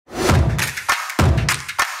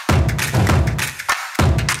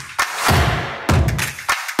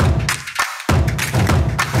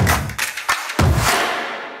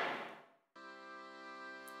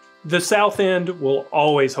The South End will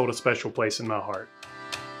always hold a special place in my heart.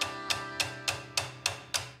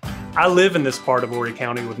 I live in this part of Horry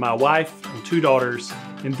County with my wife and 2 daughters,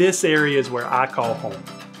 and this area is where I call home.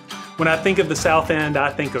 When I think of the South End,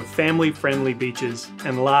 I think of family-friendly beaches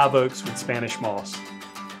and live oaks with Spanish moss.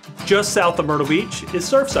 Just south of Myrtle Beach is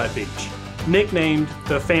Surfside Beach, nicknamed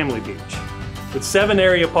the Family Beach. With 7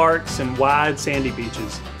 area parks and wide sandy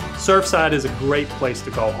beaches, Surfside is a great place to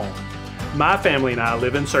call home. My family and I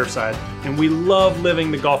live in Surfside, and we love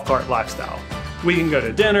living the golf cart lifestyle. We can go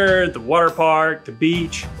to dinner, the water park, the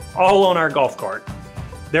beach, all on our golf cart.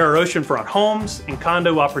 There are oceanfront homes and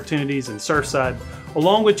condo opportunities in Surfside,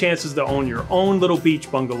 along with chances to own your own little beach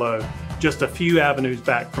bungalow just a few avenues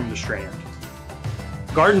back from the Strand.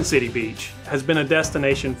 Garden City Beach has been a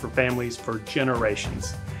destination for families for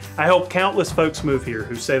generations. I helped countless folks move here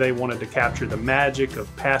who say they wanted to capture the magic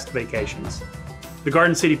of past vacations. The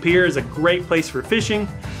Garden City Pier is a great place for fishing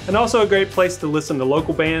and also a great place to listen to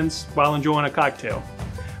local bands while enjoying a cocktail.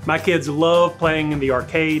 My kids love playing in the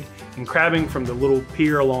arcade and crabbing from the little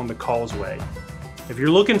pier along the causeway. If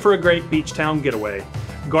you're looking for a great beach town getaway,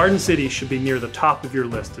 Garden City should be near the top of your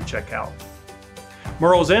list to check out.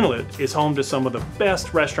 Murrells Inlet is home to some of the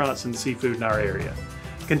best restaurants and seafood in our area.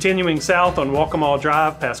 Continuing south on Waccamaw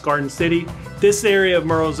Drive past Garden City, this area of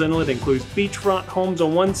Murrells Inlet includes beachfront homes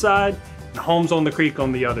on one side and homes on the creek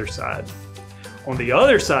on the other side. On the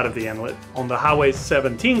other side of the inlet, on the Highway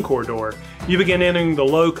 17 corridor, you begin entering the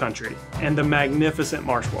low country and the magnificent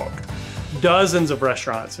Marsh Walk. Dozens of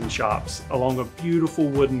restaurants and shops along a beautiful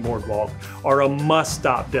wooden boardwalk are a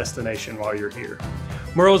must-stop destination while you're here.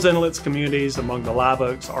 Murrells Inlet's communities among the live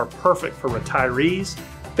oaks are perfect for retirees,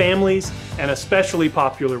 families, and especially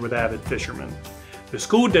popular with avid fishermen. The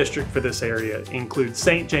school district for this area includes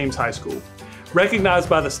St. James High School. Recognized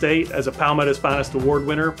by the state as a Palmetto's Finest Award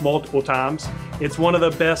winner multiple times, it's one of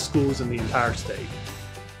the best schools in the entire state.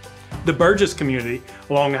 The Burgess community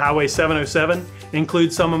along Highway 707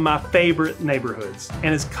 includes some of my favorite neighborhoods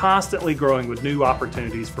and is constantly growing with new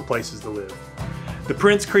opportunities for places to live. The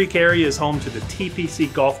Prince Creek area is home to the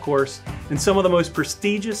TPC Golf Course and some of the most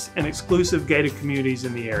prestigious and exclusive gated communities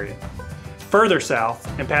in the area. Further south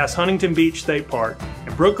and past Huntington Beach State Park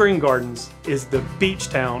and Brook Green Gardens is the beach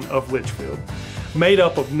town of Litchfield. Made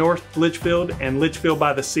up of North Litchfield and Litchfield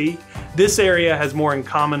by the Sea, this area has more in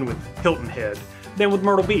common with Hilton Head than with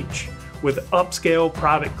Myrtle Beach, with upscale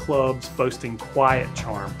private clubs boasting quiet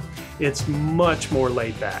charm. It's much more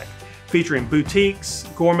laid back, featuring boutiques,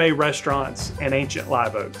 gourmet restaurants, and ancient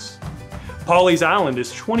live oaks. Pawleys Island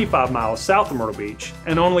is 25 miles south of Myrtle Beach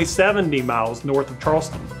and only 70 miles north of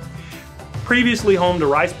Charleston. Previously home to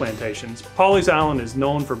rice plantations, Pawleys Island is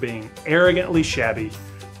known for being arrogantly shabby,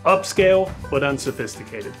 upscale but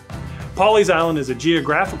unsophisticated. Pawleys Island is a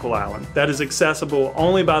geographical island that is accessible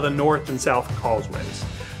only by the north and south causeways.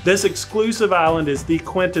 This exclusive island is the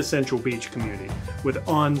quintessential beach community with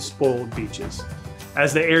unspoiled beaches.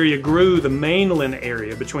 As the area grew, the mainland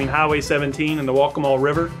area between Highway 17 and the Waccamaw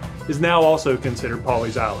River is now also considered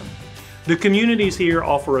Pawleys Island. The communities here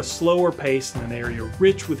offer a slower pace in an area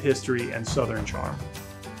rich with history and southern charm.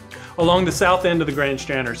 Along the south end of the Grand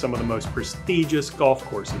Strand are some of the most prestigious golf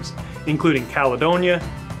courses, including Caledonia,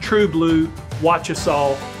 True Blue,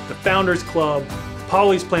 Wachesaw, the Founders Club,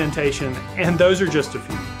 Pawleys Plantation, and those are just a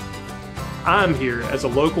few. I'm here as a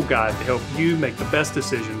local guide to help you make the best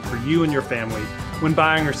decision for you and your family when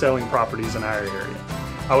buying or selling properties in our area.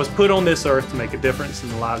 I was put on this earth to make a difference in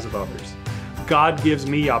the lives of others. God gives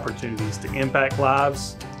me opportunities to impact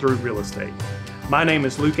lives through real estate. My name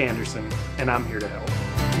is Luke Anderson, and I'm here to help.